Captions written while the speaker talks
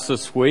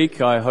this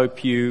week. I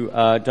hope you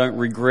don't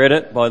regret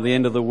it by the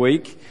end of the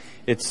week.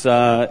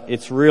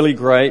 It's really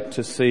great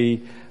to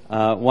see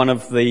one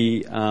of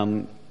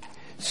the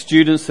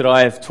students that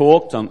I have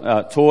taught.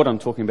 I'm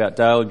talking about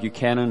Dale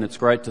Buchanan. It's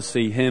great to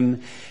see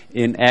him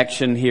in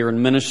action here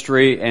in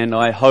ministry, and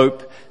I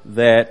hope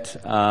that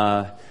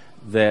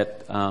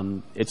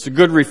it's a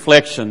good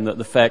reflection that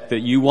the fact that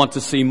you want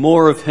to see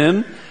more of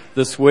him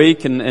this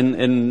week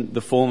in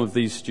the form of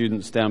these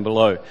students down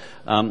below.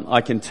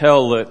 I can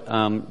tell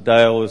that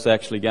Dale is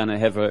actually going to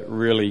have a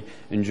really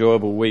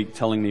enjoyable week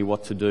telling me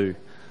what to do.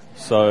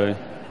 So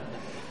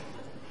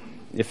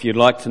if you'd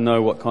like to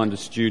know what kind of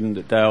student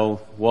that Dale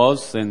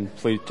was, then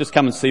please just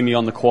come and see me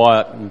on the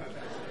quiet and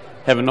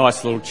have a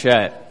nice little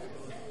chat.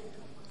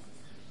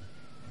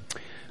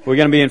 We're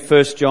going to be in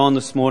 1 John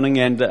this morning,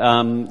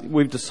 and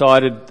we've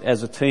decided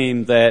as a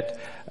team that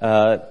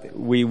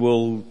we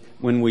will,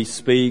 when we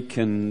speak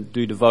and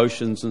do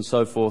devotions and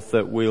so forth,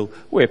 that we'll,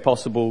 where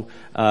possible,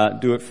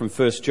 do it from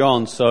 1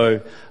 John.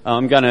 So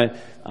I'm going to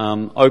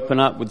open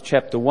up with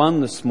chapter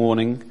 1 this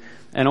morning,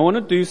 and I want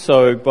to do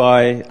so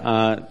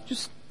by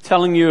just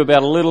telling you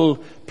about a little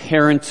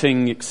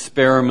parenting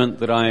experiment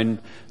that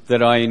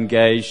I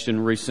engaged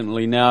in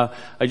recently. Now,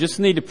 I just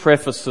need to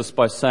preface this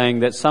by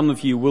saying that some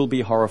of you will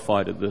be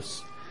horrified at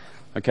this,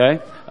 okay?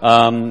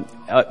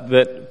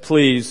 That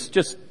please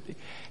just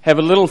have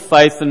a little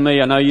faith in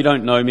me. I know you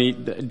don't know me.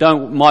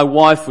 My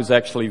wife was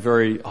actually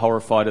very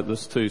horrified at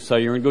this too, so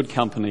you're in good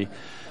company.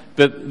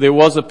 But there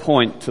was a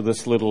point to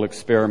this little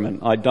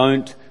experiment. I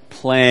don't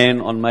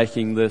plan on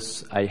making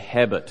this a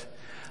habit.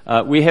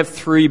 We have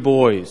 3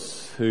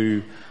 boys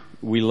who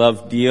we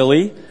love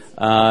dearly,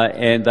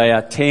 and they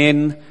are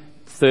 10,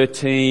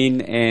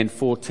 13, and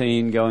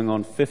 14, going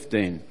on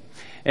 15.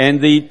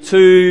 And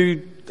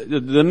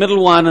the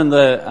middle one and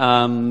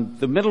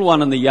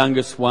the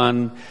youngest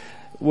one,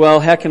 well,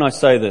 how can I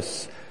say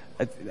this?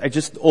 I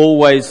just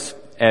always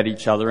at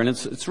each other, and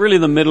it's really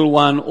the middle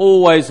one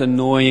always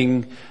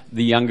annoying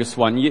the youngest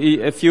one.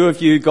 A few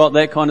of you got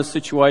that kind of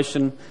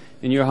situation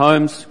in your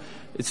homes.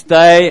 It's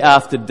day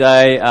after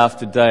day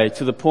after day,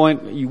 to the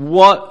point,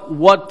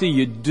 what do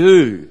you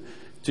do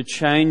to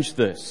change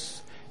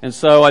this? And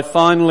so I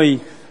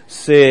finally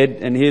said,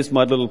 and here's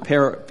my little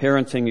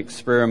parenting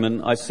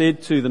experiment, I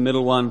said to the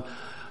middle one,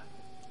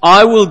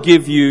 I will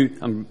give you,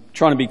 I'm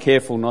trying to be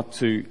careful not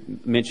to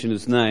mention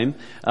his name,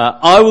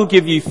 I will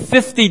give you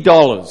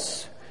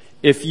 $50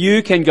 if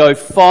you can go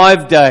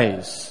 5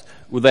 days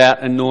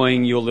without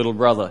annoying your little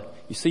brother.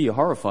 You see, you're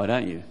horrified,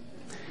 aren't you?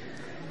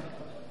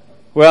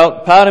 Well,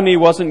 part of me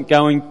was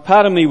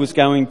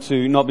going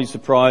to not be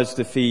surprised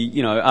if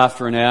he,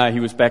 after an hour he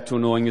was back to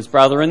annoying his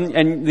brother.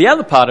 And the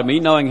other part of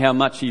me, knowing how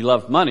much he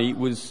loved money,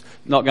 was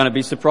not going to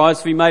be surprised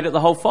if he made it the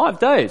whole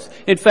 5 days.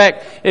 In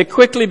fact, it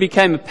quickly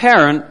became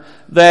apparent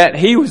that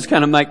he was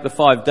going to make the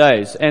 5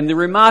 days. And the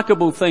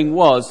remarkable thing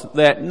was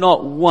that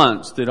not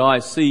once did I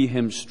see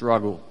him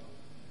struggle.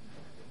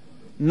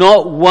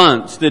 Not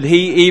once did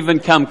he even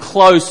come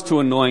close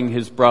to annoying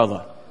his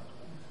brother.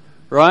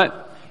 Right?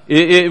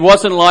 It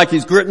wasn't like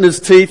he's gritting his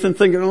teeth and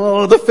thinking,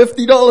 oh, the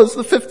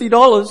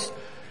 $50.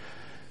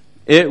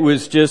 It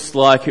was just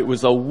like it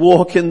was a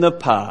walk in the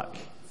park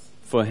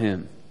for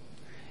him.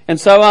 And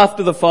so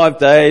after the 5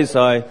 days,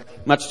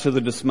 much to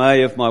the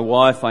dismay of my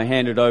wife, I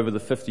handed over the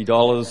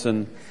 $50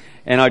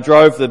 and I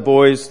drove the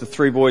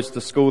 3 boys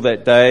to school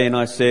that day, and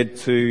I said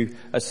to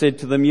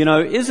them,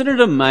 isn't it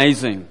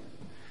amazing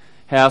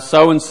how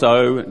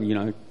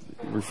so-and-so,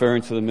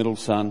 referring to the middle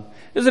son,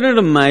 isn't it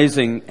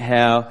amazing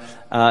how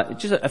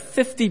just a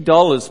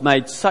 $50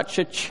 made such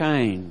a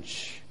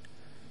change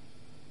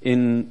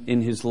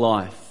in his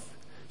life?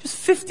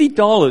 Just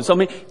 $50. I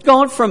mean,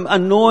 gone from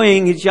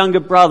annoying his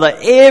younger brother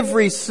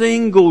every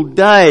single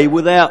day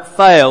without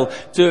fail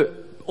to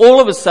all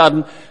of a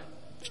sudden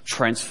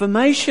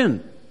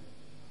transformation.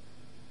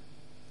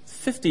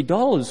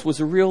 $50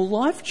 was a real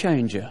life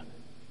changer.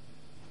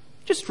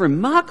 Just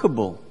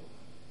remarkable.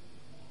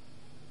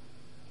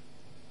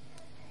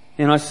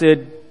 And I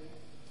said,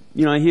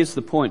 here's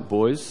the point,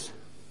 boys.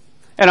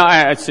 And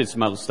I said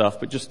some other stuff,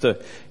 but just to,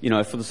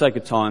 for the sake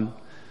of time,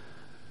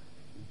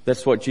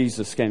 that's what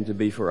Jesus came to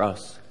be for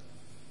us.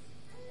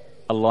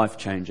 A life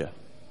changer.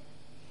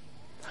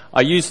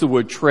 I use the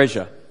word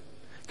treasure,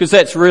 because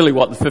that's really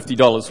what the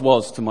 $50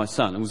 was to my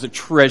son. It was a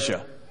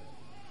treasure.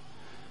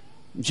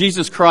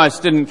 Jesus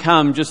Christ didn't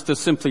come just to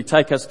simply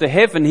take us to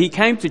heaven. He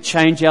came to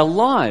change our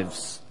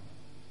lives.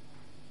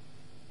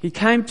 He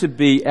came to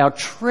be our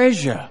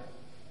treasure.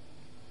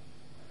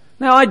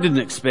 Now, I didn't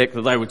expect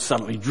that they would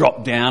suddenly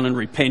drop down in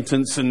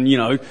repentance and,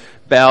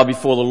 bow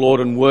before the Lord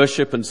and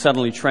worship and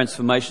suddenly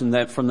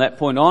transformation from that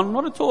point on.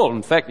 Not at all.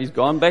 In fact, he's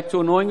gone back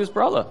to annoying his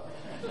brother.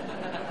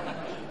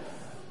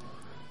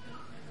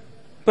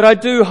 But I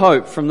do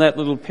hope from that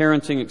little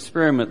parenting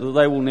experiment that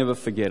they will never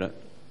forget it.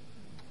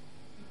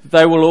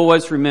 They will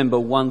always remember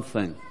one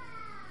thing,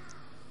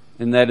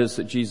 and that is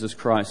that Jesus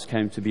Christ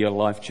came to be a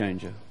life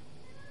changer,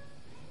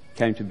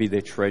 came to be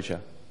their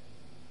treasure.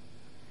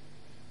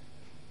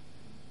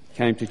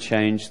 Came to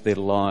change their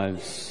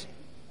lives.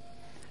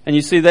 And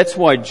you see, that's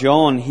why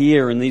John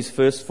here in these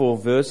first 4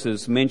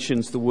 verses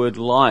mentions the word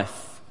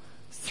life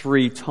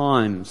 3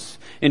 times.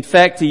 In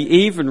fact,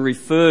 he even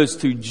refers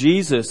to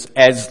Jesus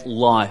as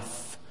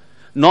life.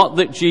 Not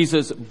that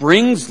Jesus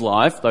brings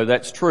life, though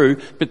that's true,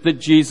 but that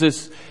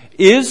Jesus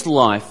is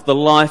life. The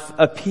life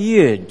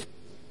appeared.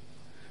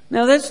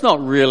 Now that's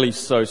not really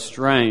so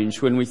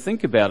strange when we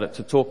think about it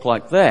to talk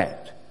like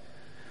that.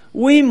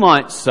 We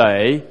might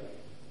say,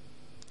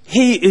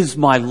 He is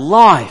my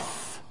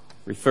life,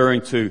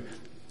 referring to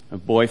a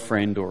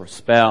boyfriend or a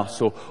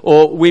spouse,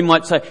 or we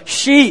might say,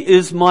 she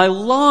is my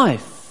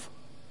life.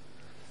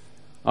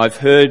 I've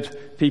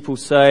heard people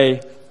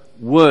say,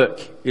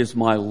 work is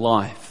my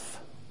life.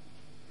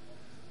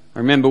 I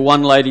remember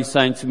one lady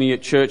saying to me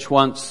at church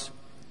once,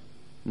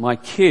 my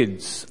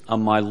kids are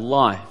my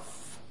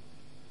life.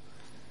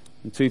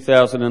 In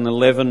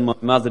 2011, my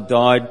mother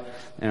died,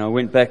 and I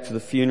went back to the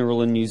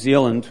funeral in New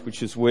Zealand,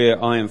 which is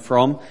where I am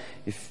from,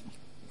 if you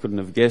couldn't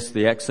have guessed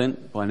the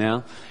accent by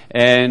now.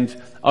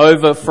 And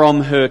over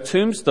from her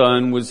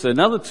tombstone was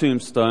another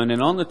tombstone,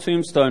 and on the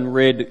tombstone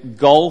read,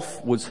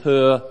 golf was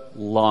her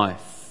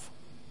life.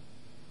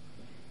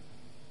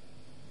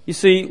 You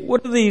see,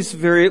 what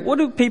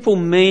do people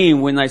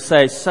mean when they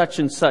say such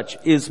and such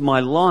is my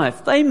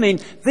life? They mean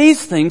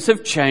these things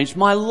have changed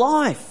my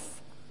life.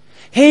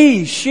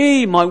 He,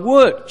 she, my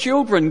work,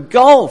 children,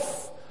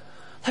 golf,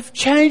 have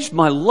changed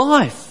my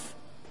life.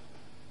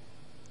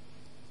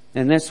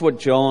 And that's what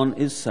John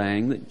is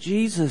saying that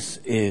Jesus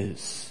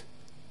is.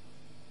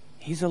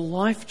 He's a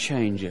life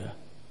changer.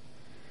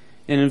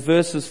 And in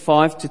verses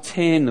 5 to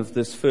 10 of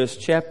this first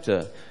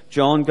chapter,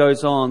 John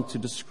goes on to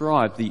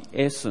describe the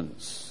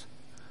essence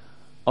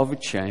of a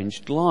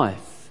changed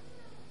life.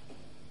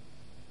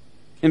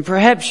 And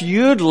perhaps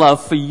you'd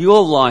love for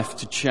your life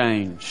to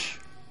change.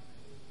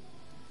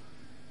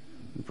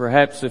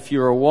 Perhaps if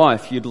you're a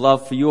wife, you'd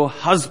love for your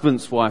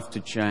husband's wife to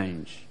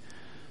change.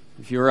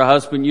 If you're a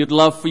husband, you'd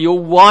love for your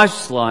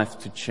wife's life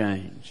to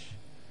change.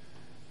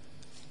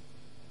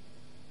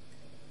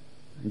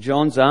 And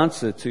John's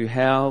answer to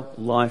how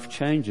life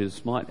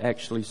changes might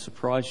actually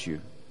surprise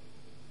you.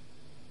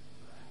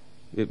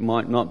 It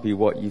might not be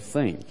what you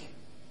think.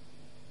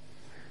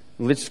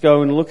 Let's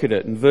go and look at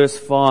it. In verse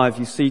 5,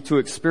 you see, to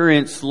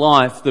experience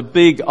life, the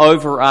big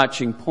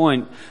overarching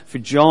point for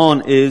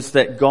John is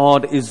that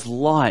God is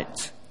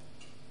light.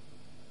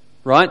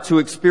 Right? To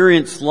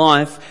experience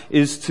life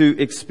is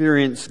to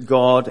experience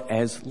God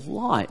as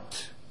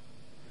light.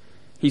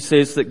 He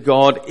says that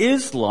God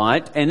is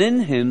light, and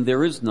in Him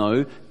there is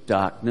no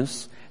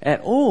darkness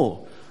at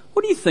all.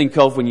 What do you think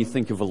of when you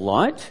think of a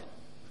light?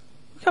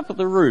 Look up at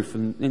the roof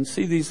and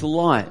see these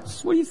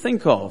lights. What do you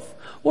think of?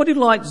 What do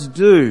lights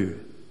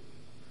do?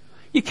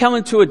 You come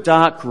into a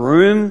dark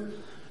room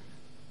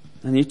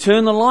and you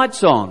turn the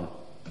lights on.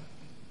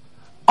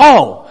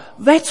 Oh,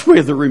 that's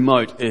where the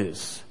remote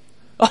is.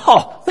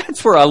 Oh,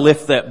 that's where I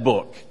left that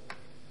book.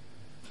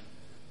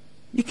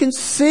 You can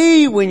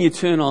see when you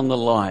turn on the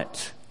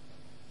light.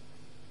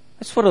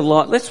 That's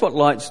what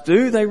lights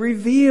do. They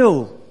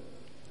reveal.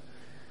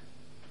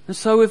 And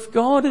so if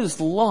God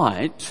is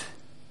light,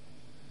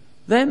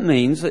 that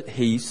means that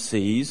He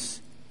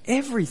sees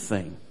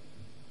everything.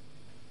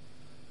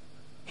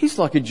 He's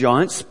like a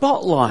giant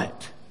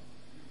spotlight.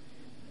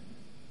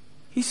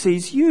 He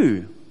sees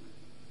you.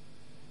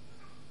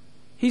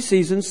 He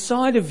sees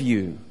inside of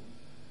you.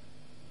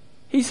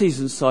 He sees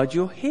inside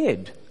your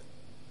head,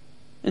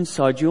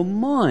 inside your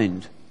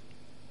mind.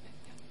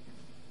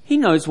 He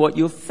knows what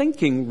you're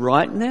thinking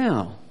right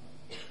now.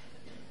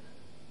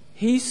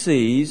 He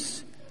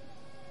sees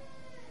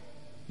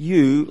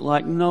you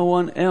like no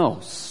one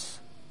else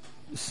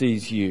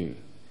sees you.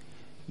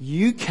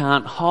 You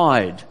can't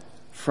hide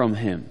from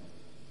Him.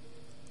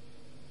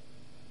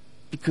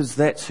 Because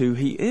that's who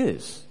He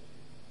is.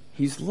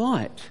 He's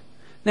light.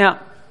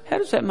 Now, how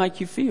does that make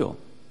you feel?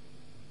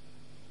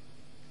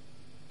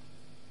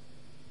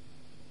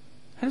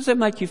 How does that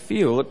make you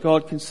feel that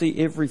God can see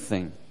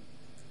everything?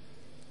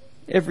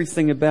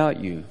 Everything about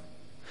you.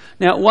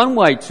 Now, one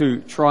way to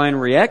try and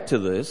react to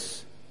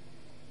this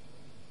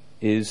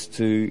is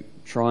to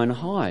try and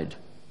hide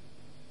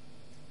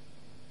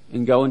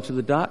and go into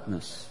the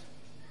darkness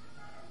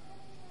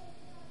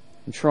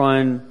and try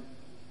and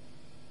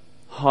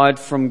hide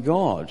from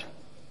God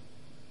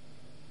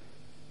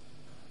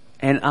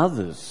and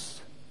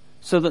others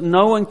so that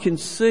no one can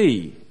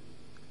see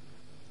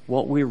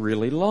what we're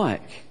really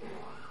like.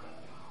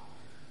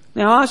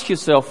 Now ask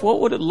yourself,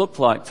 what would it look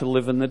like to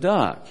live in the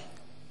dark?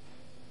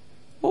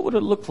 What would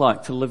it look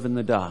like to live in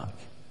the dark?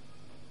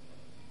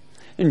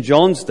 In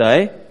John's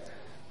day,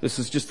 this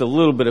is just a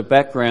little bit of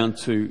background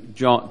to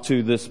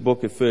this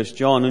book of 1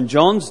 John. In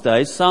John's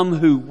day, some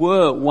who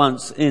were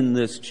once in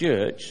this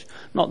church,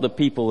 not the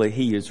people that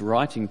he is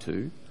writing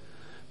to,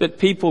 but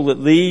people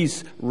that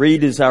these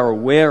readers are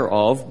aware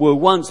of, were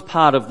once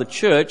part of the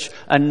church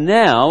and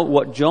now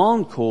what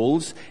John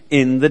calls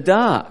in the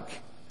dark.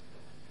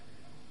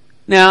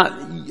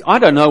 Now, I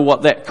don't know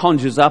what that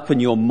conjures up in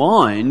your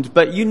mind,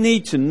 but you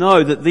need to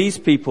know that these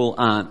people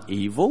aren't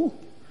evil.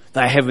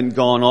 They haven't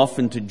gone off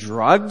into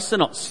drugs. They're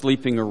not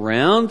sleeping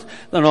around.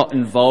 They're not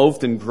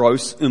involved in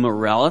gross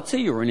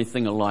immorality or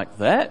anything like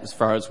that, as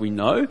far as we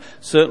know.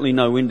 Certainly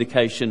no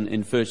indication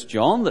in 1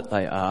 John that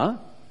they are.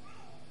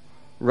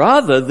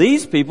 Rather,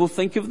 these people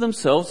think of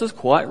themselves as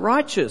quite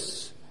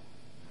righteous.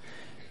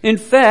 In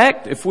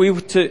fact, if we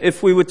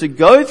were to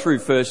go through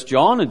 1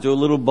 John and do a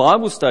little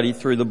Bible study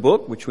through the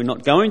book, which we're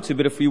not going to,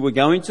 but if we were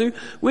going to,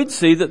 we'd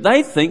see that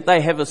they think they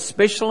have a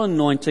special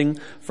anointing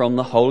from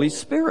the Holy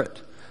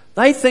Spirit.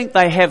 They think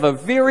they have a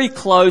very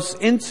close,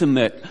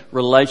 intimate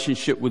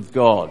relationship with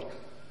God.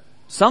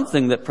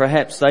 Something that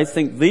perhaps they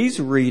think these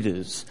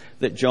readers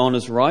that John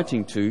is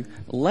writing to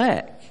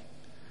lack.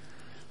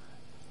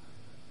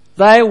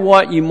 They are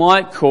what you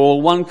might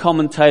call, one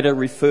commentator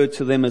referred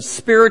to them as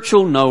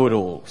spiritual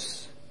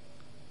know-it-alls.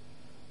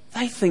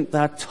 They think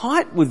they're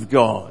tight with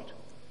God.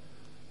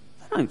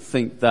 They don't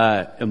think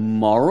they're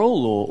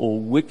immoral or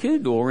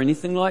wicked or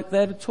anything like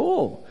that at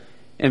all.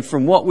 And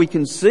from what we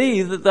can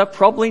see, that they're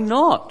probably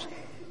not.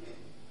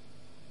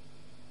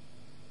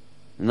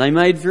 And they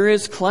made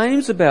various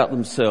claims about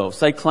themselves.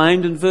 They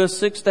claimed in verse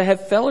 6 to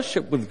have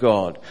fellowship with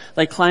God.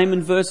 They claim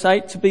in verse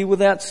 8 to be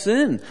without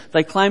sin.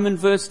 They claim in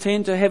verse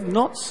 10 to have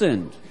not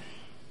sinned.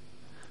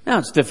 Now,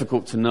 it's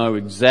difficult to know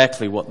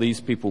exactly what these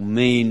people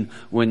mean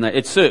when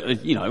they,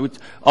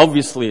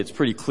 obviously it's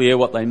pretty clear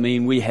what they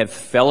mean. We have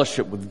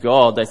fellowship with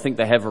God. They think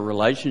they have a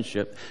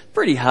relationship.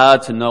 Pretty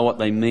hard to know what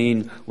they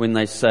mean when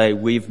they say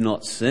we've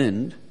not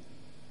sinned.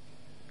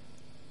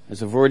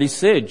 As I've already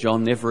said,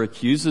 John never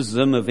accuses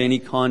them of any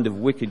kind of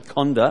wicked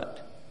conduct.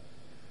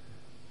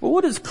 But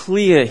what is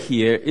clear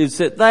here is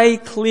that they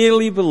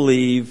clearly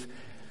believe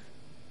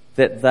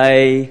that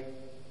they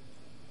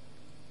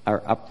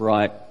are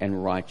upright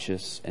and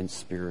righteous and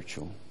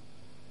spiritual.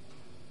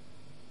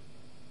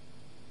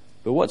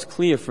 But what's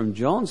clear from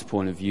John's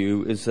point of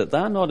view is that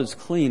they're not as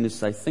clean as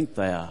they think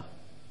they are.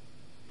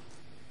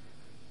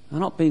 They're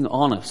not being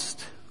honest.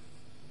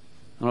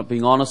 They're not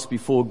being honest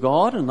before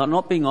God, and they're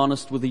not being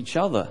honest with each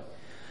other.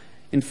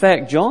 In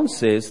fact, John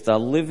says they're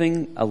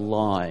living a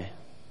lie.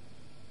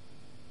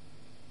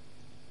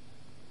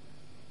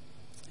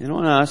 And I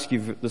want to ask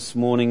you this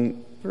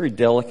morning, very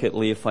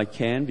delicately if I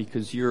can,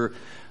 because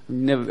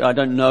I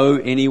don't know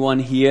anyone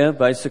here,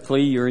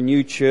 basically. You're a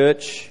new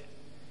church.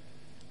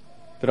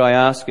 But I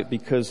ask it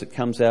because it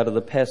comes out of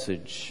the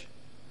passage.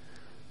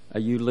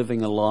 Are you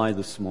living a lie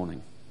this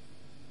morning?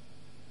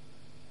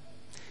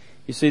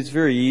 You see, it's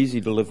very easy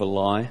to live a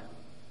lie.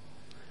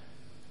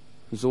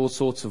 There's all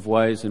sorts of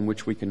ways in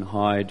which we can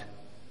hide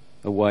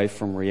away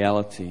from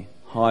reality,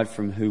 hide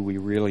from who we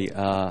really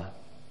are.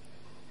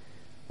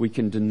 We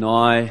can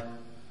deny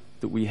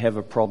that we have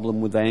a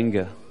problem with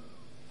anger.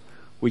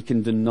 We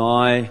can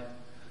deny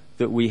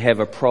that we have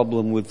a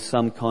problem with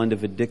some kind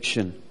of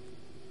addiction.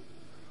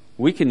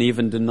 We can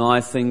even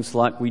deny things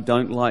like we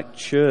don't like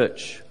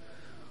church.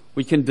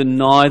 We can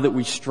deny that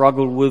we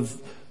struggle with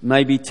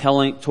maybe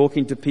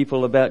talking to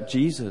people about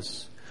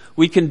Jesus.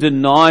 We can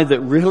deny that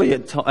really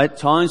at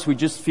times we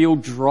just feel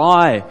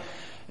dry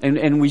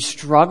and we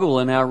struggle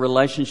in our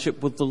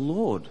relationship with the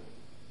Lord.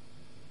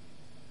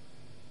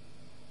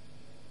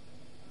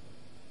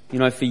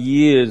 For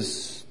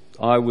years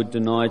I would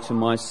deny to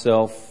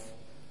myself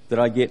that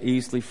I get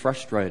easily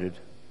frustrated.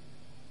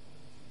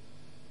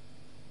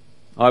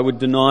 I would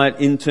deny it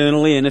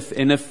internally, and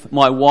if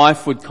my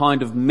wife would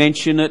kind of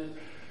mention it,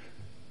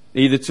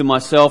 either to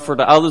myself or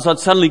to others, I'd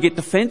suddenly get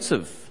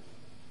defensive.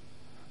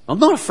 I'm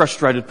not a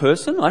frustrated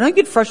person. I don't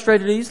get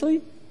frustrated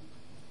easily.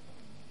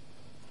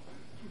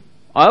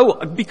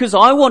 Because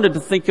I wanted to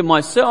think of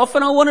myself,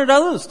 and I wanted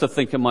others to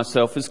think of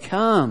myself as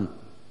calm.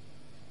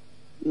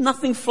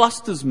 Nothing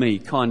flusters me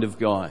kind of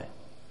guy.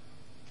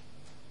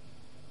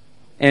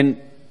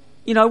 And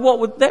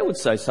that would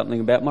say something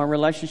about my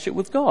relationship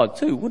with God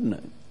too, wouldn't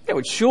it? That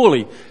would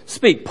surely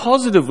speak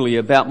positively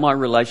about my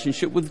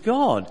relationship with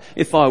God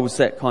if I was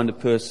that kind of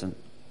person.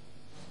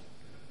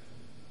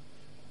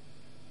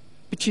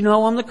 But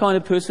I'm the kind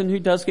of person who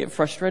does get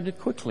frustrated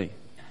quickly.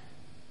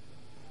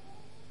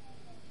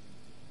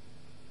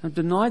 I've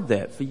denied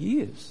that for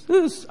years.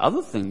 There's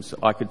other things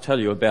I could tell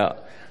you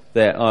about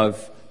that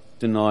I've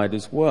denied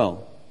as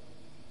well.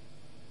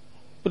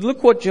 But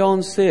look what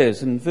John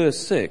says in verse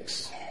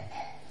 6.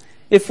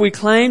 If we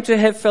claim to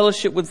have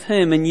fellowship with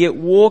him and yet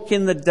walk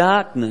in the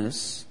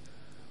darkness,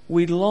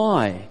 we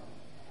lie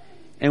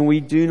and we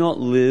do not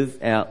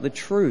live out the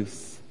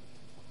truth.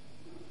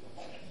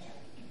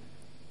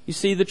 You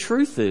see, the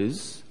truth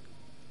is,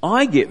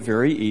 I get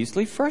very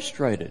easily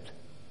frustrated.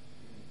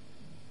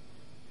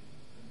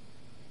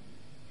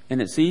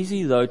 And it's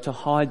easy, though, to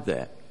hide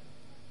that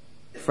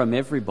from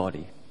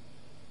everybody.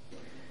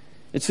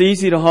 It's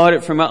easy to hide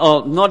it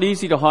not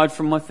easy to hide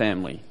from my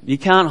family. You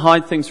can't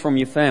hide things from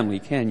your family,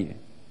 can you?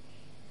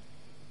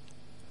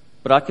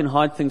 But I can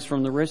hide things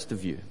from the rest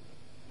of you.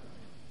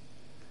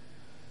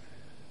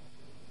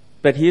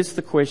 But here's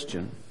the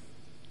question.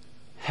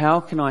 How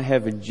can I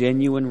have a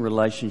genuine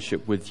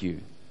relationship with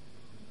you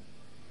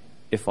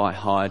if I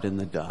hide in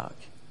the dark?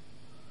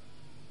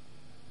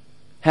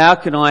 How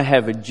can I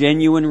have a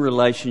genuine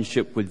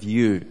relationship with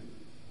you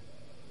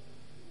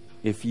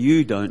if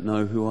you don't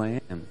know who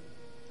I am?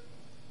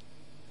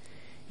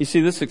 You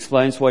see, this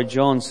explains why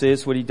John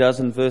says what he does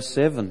in verse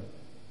 7.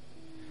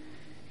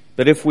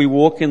 But if we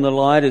walk in the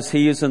light as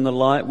he is in the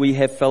light, we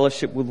have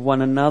fellowship with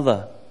one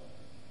another.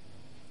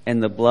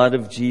 And the blood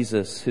of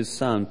Jesus, his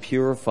Son,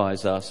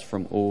 purifies us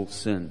from all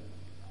sin.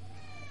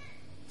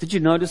 Did you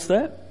notice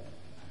that?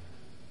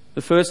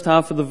 The first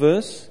half of the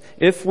verse.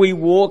 If we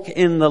walk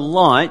in the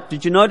light,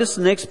 did you notice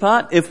the next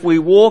part? If we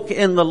walk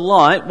in the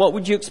light, what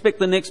would you expect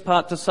the next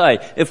part to say?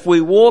 If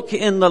we walk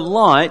in the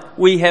light,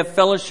 we have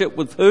fellowship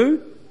with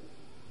who?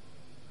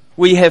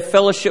 We have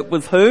fellowship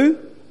with who?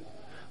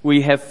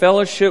 We have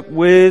fellowship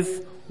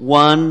with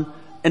one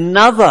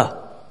another.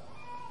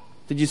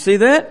 Did you see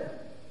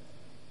that?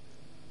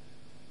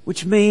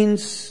 Which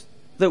means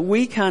that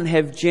we can't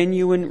have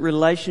genuine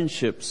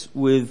relationships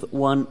with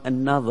one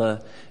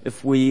another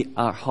if we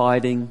are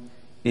hiding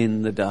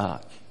in the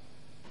dark.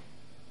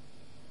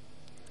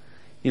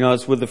 You know, I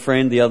was with a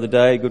friend the other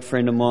day, a good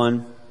friend of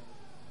mine,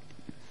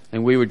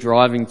 and we were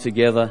driving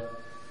together.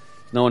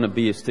 No one at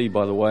BST,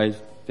 by the way,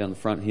 down the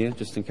front here,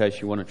 just in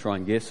case you want to try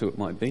and guess who it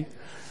might be.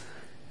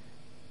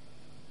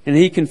 And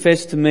he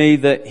confessed to me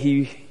that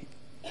he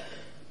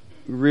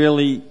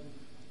really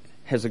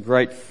has a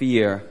great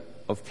fear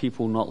of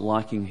people not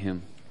liking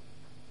him.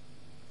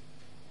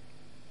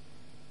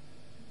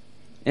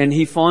 And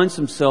he finds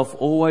himself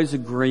always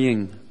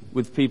agreeing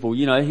with people.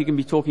 You know, he can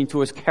be talking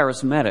to us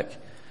charismatic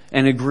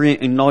and agreeing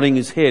and nodding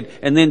his head,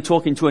 and then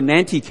talking to an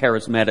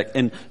anti-charismatic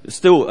and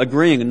still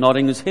agreeing and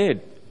nodding his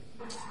head.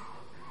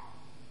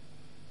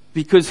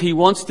 Because he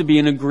wants to be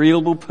an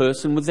agreeable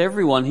person with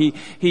everyone. He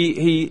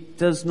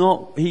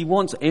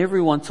wants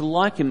everyone to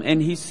like him. And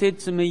he said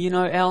to me, you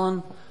know,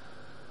 Alan,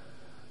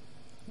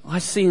 I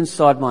see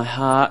inside my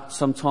heart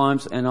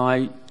sometimes, and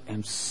I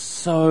am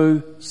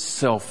so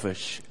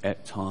selfish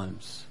at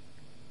times.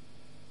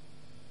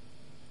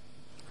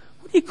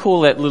 What do you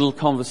call that little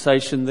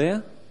conversation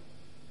there?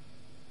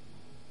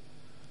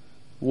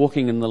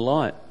 Walking in the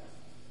light.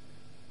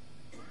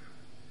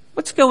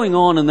 What's going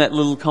on in that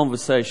little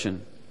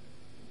conversation?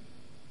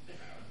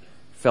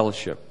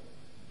 Fellowship.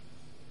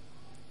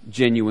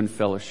 Genuine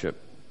fellowship.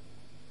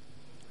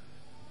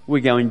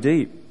 We're going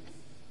deep.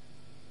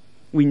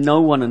 We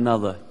know one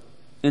another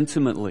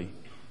intimately.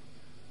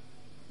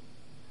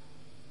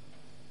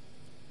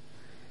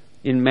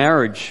 In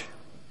marriage,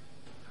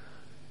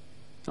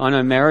 I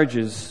know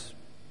marriages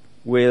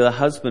where the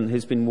husband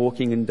has been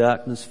walking in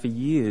darkness for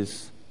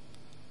years,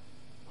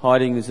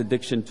 hiding his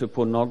addiction to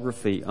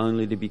pornography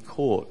only to be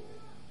caught.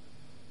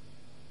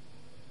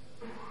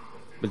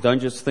 But don't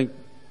just think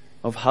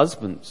of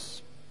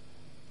husbands.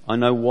 I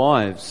know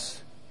wives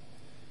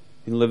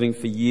been living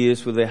for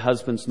years with their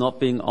husbands not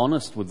being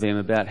honest with them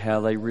about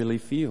how they really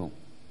feel,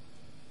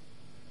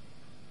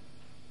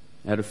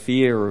 out of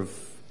fear of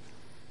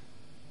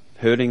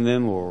hurting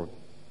them or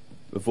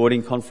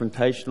avoiding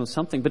confrontation or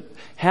something. But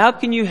how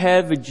can you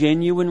have a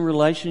genuine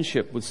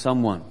relationship with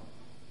someone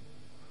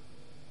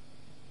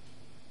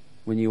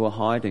when you are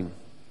hiding?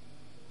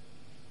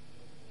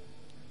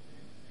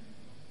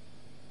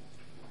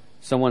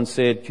 Someone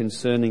said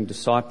concerning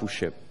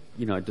discipleship,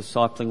 you know,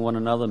 discipling one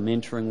another,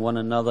 mentoring one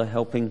another,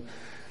 helping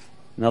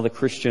another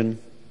Christian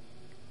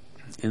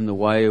in the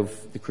way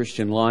of the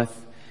Christian life.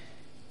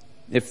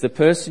 If the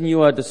person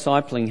you are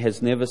discipling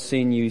has never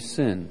seen you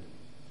sin,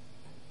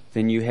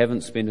 then you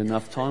haven't spent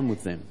enough time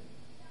with them.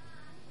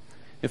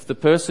 If the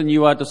person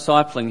you are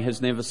discipling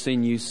has never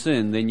seen you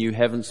sin, then you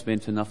haven't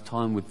spent enough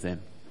time with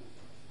them.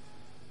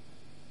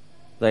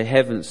 They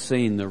haven't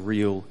seen the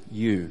real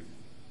you.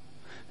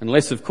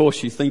 Unless, of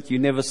course, you think you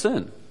never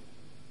sin.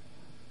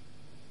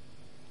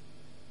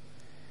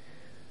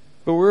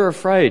 But we're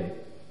afraid,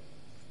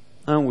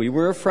 aren't we?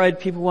 We're afraid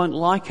people won't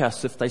like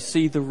us if they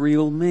see the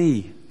real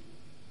me.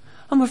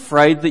 I'm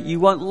afraid that you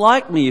won't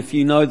like me if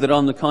you know that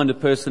I'm the kind of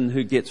person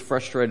who gets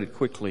frustrated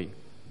quickly.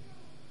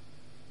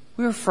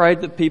 We're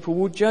afraid that people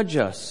will judge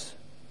us.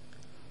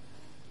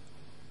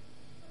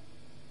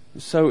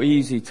 It's so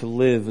easy to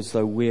live as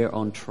though we're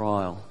on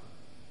trial.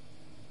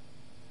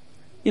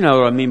 You know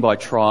what I mean by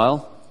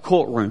trial?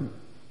 Courtroom.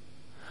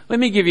 Let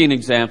me give you an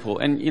example.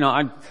 And, you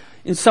know,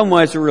 in some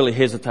ways I really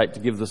hesitate to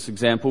give this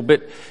example,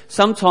 but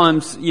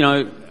sometimes, you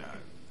know,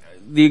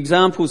 the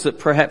examples that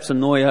perhaps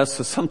annoy us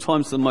are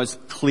sometimes the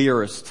most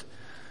clearest.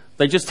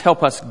 They just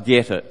help us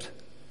get it.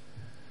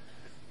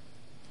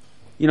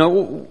 You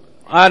know,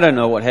 I don't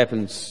know what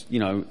happens, you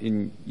know,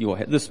 in your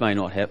head. This may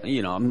not happen.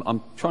 You know,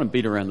 I'm trying to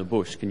beat around the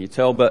bush, can you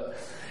tell? But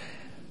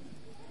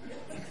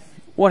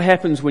what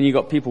happens when you've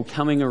got people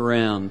coming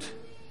around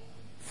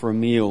for a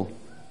meal?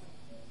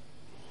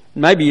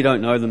 Maybe you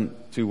don't know them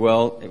too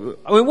well.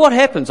 I mean, what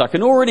happens? I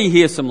can already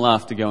hear some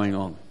laughter going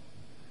on.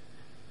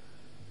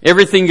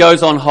 Everything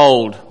goes on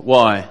hold.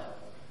 Why?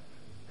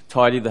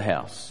 Tidy the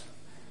house.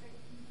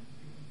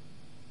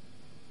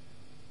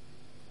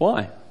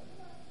 Why?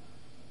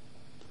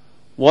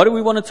 Why do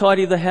we want to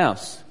tidy the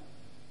house?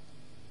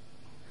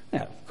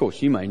 Now, of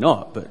course, you may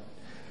not, but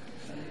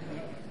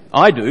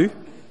I do.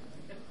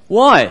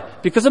 Why?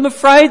 Because I'm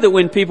afraid that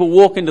when people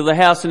walk into the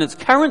house in its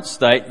current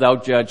state,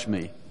 they'll judge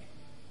me.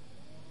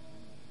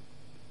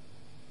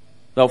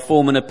 They'll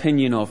form an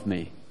opinion of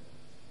me.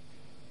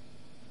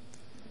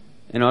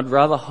 And I'd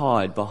rather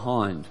hide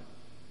behind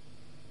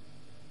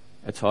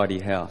a tidy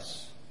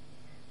house.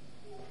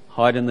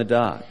 Hide in the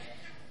dark.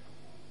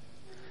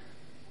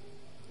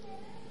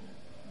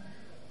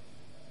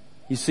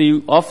 You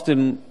see,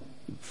 often,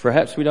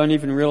 perhaps we don't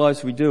even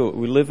realize we do it.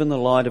 We live in the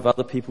light of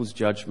other people's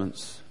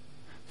judgments.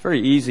 It's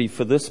very easy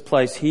for this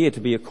place here to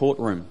be a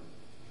courtroom.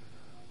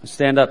 I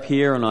stand up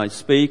here and I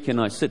speak and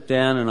I sit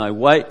down and I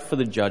wait for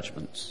the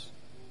judgments.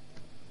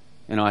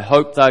 And I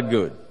hope they're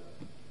good.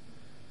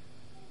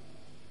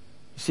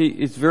 You see,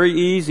 it's very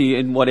easy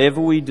in whatever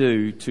we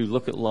do to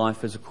look at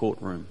life as a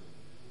courtroom.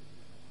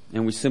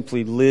 And we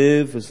simply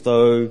live as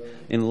though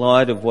in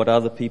light of what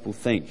other people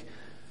think.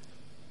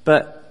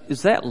 But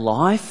is that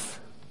life?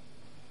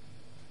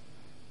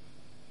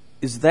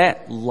 Is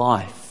that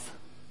life?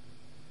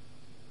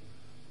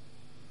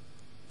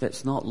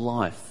 That's not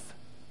life.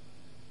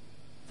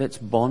 That's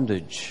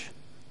bondage.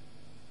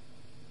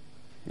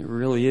 It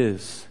really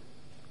is.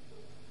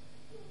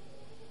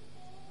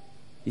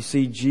 You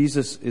see,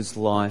 Jesus is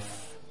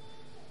life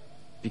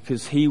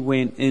because He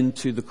went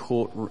into the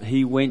courtroom.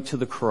 He went to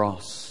the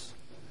cross,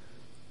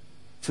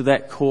 to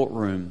that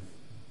courtroom,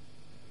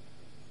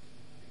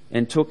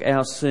 and took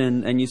our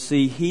sin. And you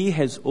see, He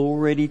has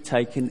already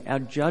taken our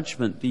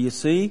judgment. Do you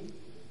see?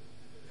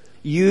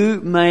 You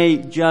may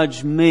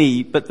judge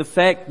me, but the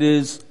fact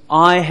is,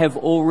 I have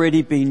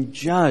already been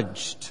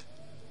judged.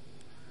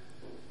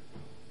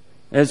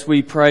 As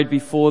we prayed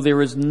before,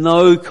 there is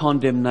no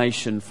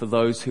condemnation for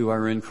those who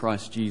are in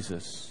Christ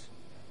Jesus.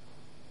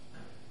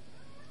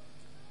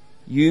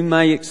 You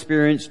may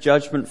experience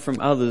judgment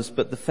from others,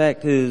 but the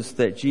fact is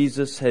that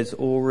Jesus has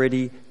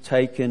already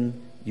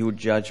taken your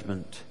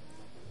judgment.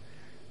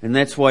 And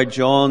that's why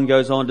John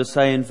goes on to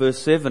say in verse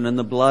 7, and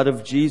the blood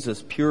of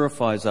Jesus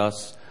purifies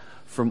us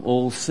from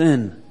all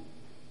sin.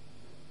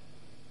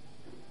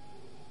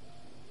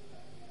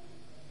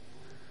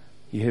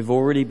 You have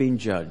already been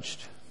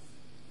judged.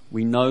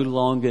 We no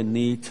longer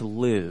need to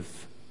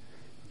live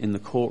in the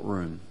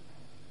courtroom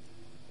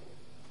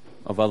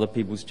of other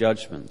people's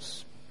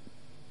judgments.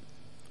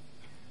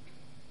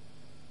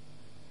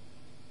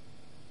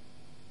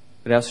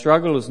 But our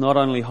struggle is not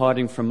only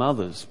hiding from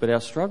others, but our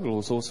struggle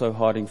is also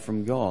hiding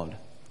from God.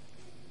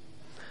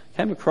 I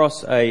came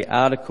across an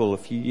article a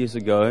few years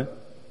ago,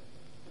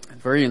 a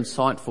very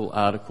insightful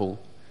article,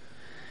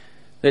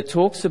 that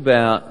talks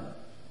about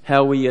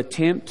how we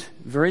attempt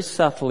very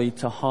subtly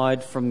to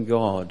hide from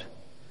God.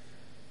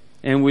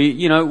 And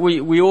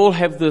we all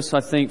have this,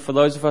 I think, for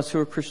those of us who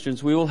are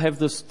Christians, we all have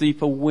this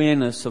deep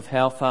awareness of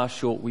how far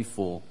short we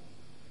fall.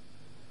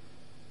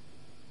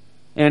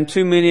 And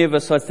too many of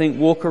us, I think,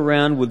 walk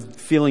around with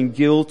feeling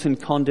guilt and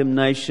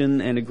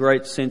condemnation and a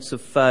great sense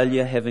of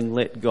failure, having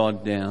let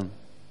God down.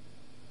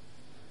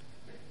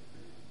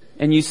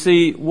 And you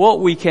see, what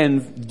we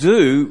can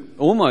do,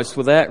 almost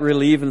without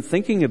really even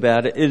thinking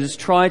about it, is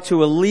try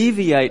to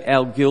alleviate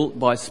our guilt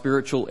by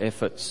spiritual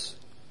efforts.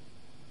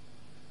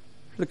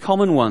 The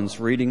common ones,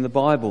 reading the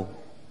Bible,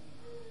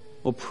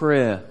 or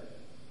prayer,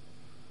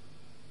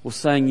 or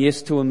saying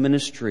yes to a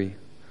ministry,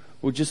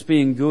 or just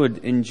being good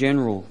in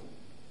general.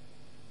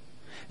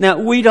 Now,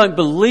 we don't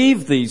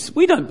believe these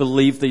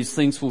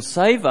things will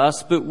save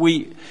us, but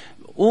we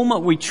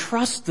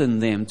trust in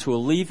them to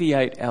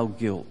alleviate our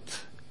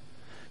guilt,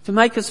 to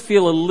make us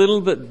feel a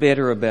little bit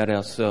better about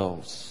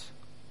ourselves.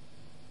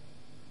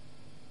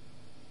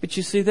 But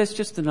you see, that's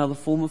just another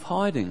form of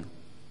hiding.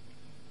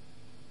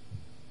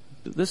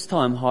 But this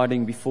time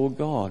hiding before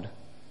God.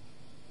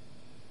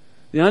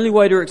 The only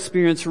way to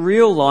experience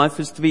real life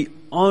is to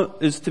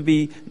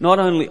be not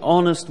only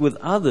honest with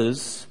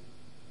others,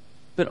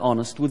 but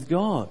honest with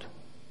God.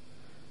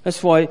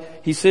 That's why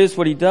He says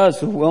what He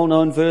does, a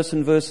well-known verse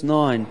in verse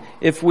 9.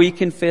 If we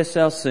confess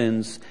our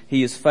sins,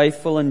 He is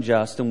faithful and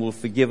just and will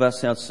forgive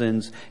us our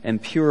sins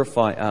and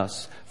purify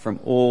us from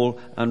all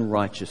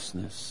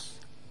unrighteousness.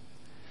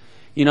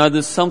 You know,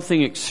 there's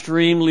something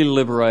extremely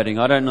liberating.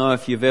 I don't know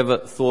if you've ever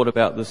thought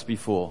about this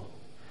before,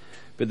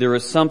 but there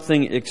is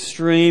something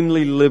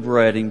extremely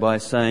liberating by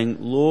saying,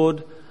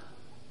 Lord,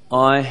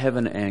 I have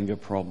an anger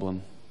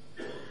problem.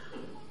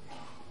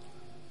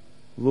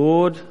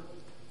 Lord,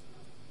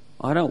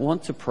 I don't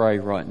want to pray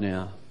right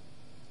now.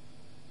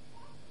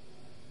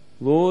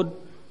 Lord,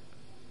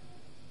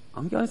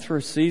 I'm going through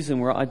a season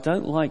where I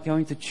don't like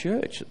going to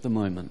church at the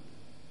moment.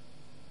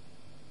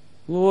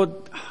 Lord,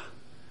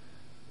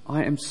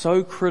 I am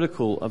so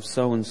critical of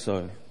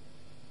so-and-so.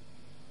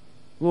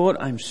 Lord,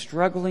 I'm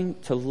struggling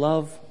to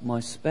love my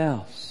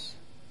spouse.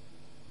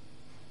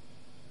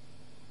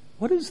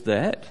 What is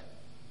that?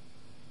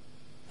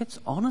 That's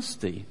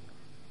honesty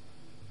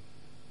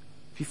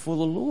before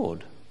the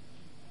Lord.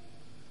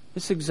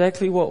 It's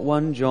exactly what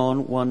 1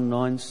 John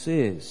 1:9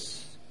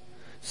 says.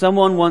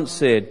 Someone once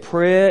said,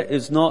 prayer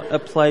is not a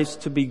place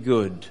to be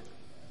good.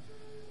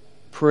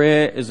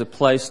 Prayer is a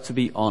place to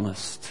be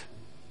honest.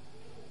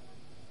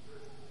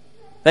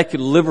 That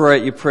could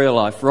liberate your prayer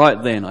life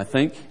right then, I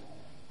think.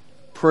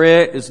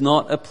 Prayer is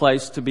not a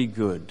place to be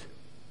good.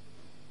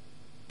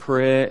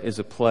 Prayer is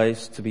a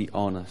place to be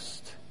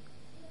honest.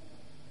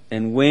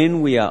 And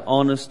when we are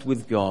honest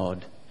with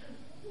God,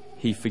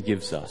 He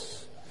forgives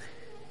us.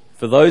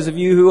 For those of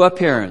you who are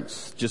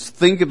parents, just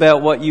think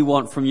about what you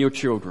want from your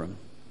children.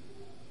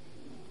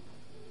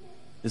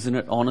 Isn't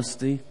it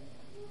honesty?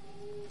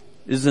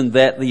 Isn't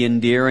that the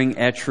endearing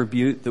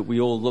attribute that we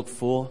all look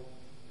for?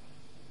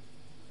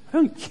 I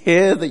don't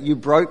care that you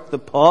broke the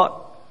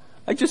pot.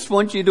 I just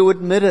want you to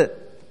admit it.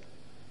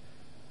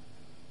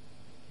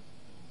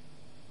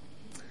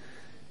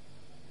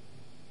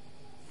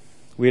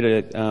 We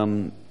had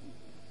a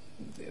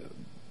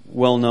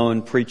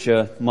well-known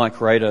preacher,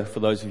 Mike Rader, for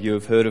those of you who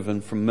have heard of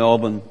him, from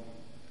Melbourne,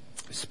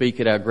 speak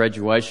at our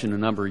graduation a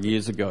number of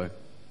years ago.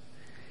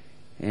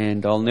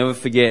 And I'll never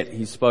forget,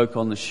 he spoke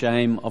on the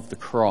shame of the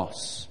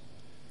cross.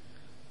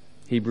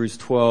 Hebrews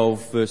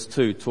 12 verse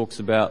 2 talks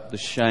about the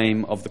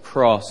shame of the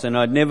cross. And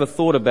I'd never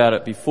thought about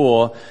it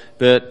before,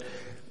 but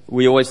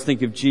we always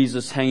think of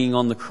Jesus hanging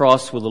on the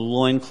cross with a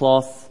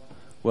loincloth.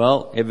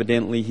 Well,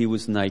 evidently he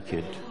was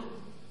naked.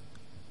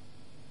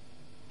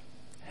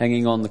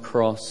 Hanging on the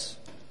cross,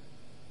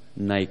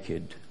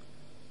 naked.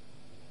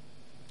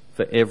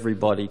 For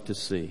everybody to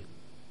see.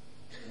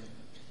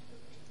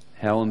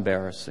 How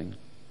embarrassing.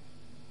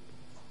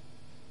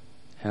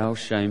 How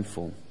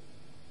shameful.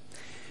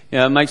 You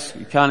know,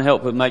 you can't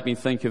help but make me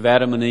think of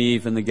Adam and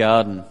Eve in the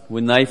garden.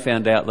 When they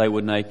found out they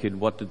were naked,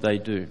 what did they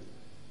do?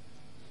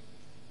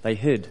 They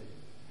hid.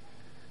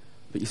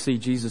 But you see,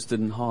 Jesus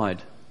didn't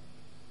hide.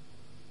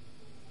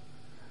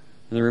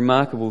 And the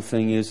remarkable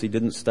thing is, He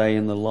didn't stay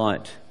in the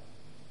light.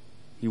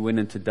 He went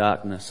into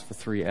darkness for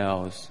 3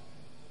 hours.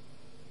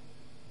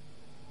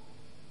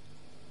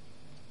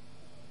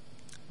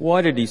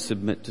 Why did He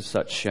submit to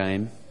such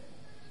shame?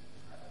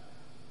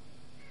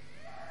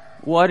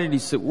 Why did He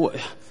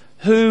submit?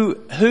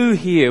 Who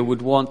here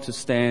would want to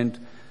stand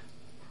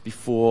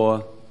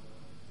before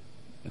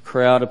a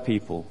crowd of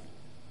people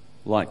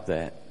like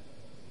that?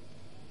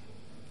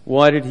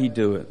 Why did He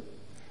do it?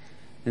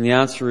 And the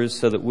answer is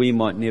so that we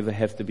might never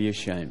have to be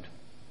ashamed.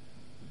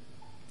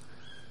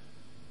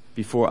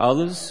 Before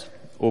others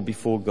or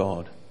before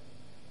God.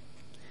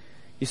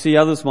 You see,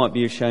 others might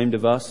be ashamed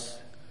of us,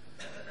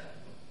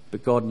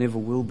 but God never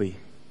will be.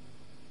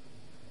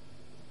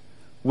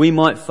 We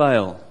might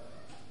fail.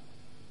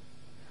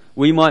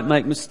 We might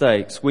make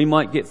mistakes. We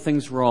might get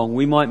things wrong.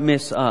 We might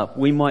mess up.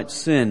 We might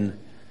sin.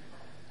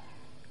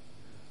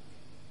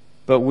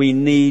 But we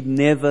need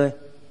never,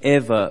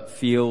 ever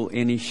feel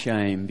any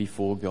shame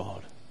before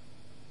God.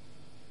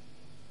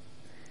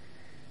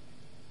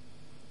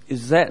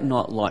 Is that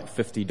not like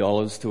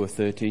 $50 to a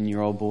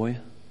 13-year-old boy?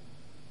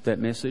 That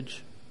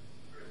message?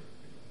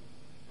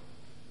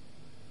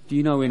 Do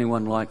you know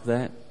anyone like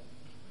that?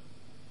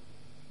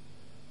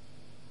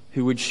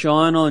 Who would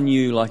shine on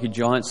you like a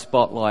giant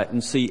spotlight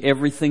and see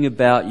everything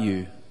about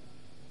you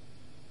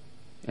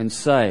and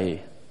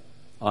say,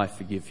 I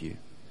forgive you.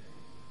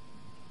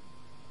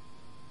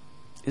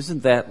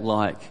 Isn't that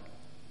like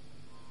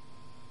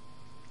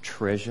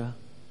treasure?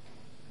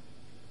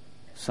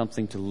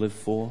 Something to live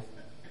for?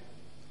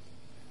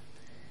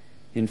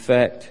 In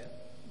fact,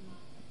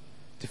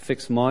 to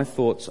fix my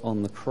thoughts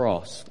on the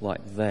cross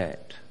like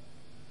that,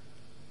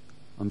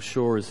 I'm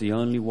sure is the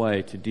only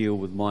way to deal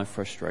with my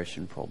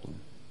frustration problem.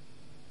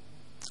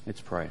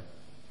 Let's pray.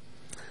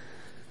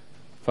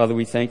 Father,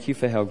 we thank You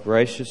for how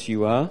gracious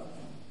You are.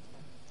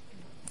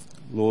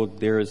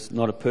 Lord, there is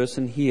not a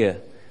person here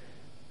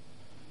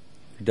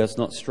who does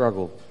not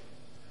struggle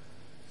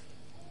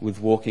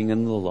with walking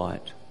in the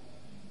light.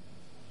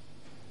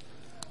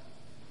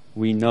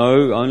 We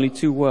know only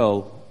too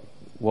well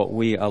what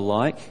we are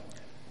like,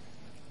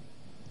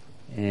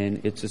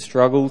 and it's a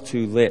struggle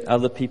to let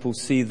other people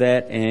see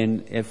that,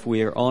 and if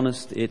we're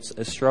honest, it's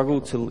a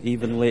struggle to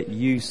even let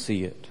You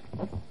see it.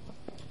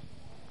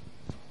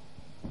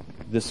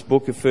 This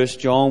book of 1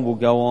 John will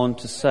go on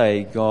to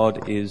say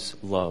God is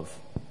love,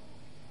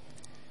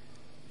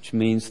 which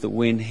means that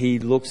when He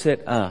looks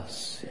at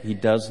us, He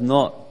does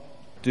not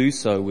do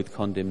so with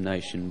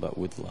condemnation, but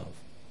with love.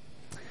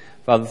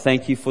 Father,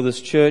 thank You for this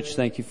church.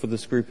 Thank You for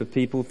this group of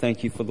people.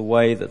 Thank You for the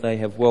way that they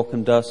have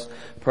welcomed us.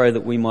 Pray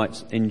that we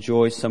might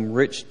enjoy some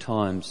rich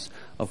times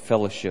of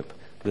fellowship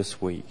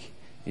this week.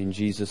 In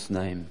Jesus'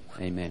 name,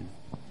 amen.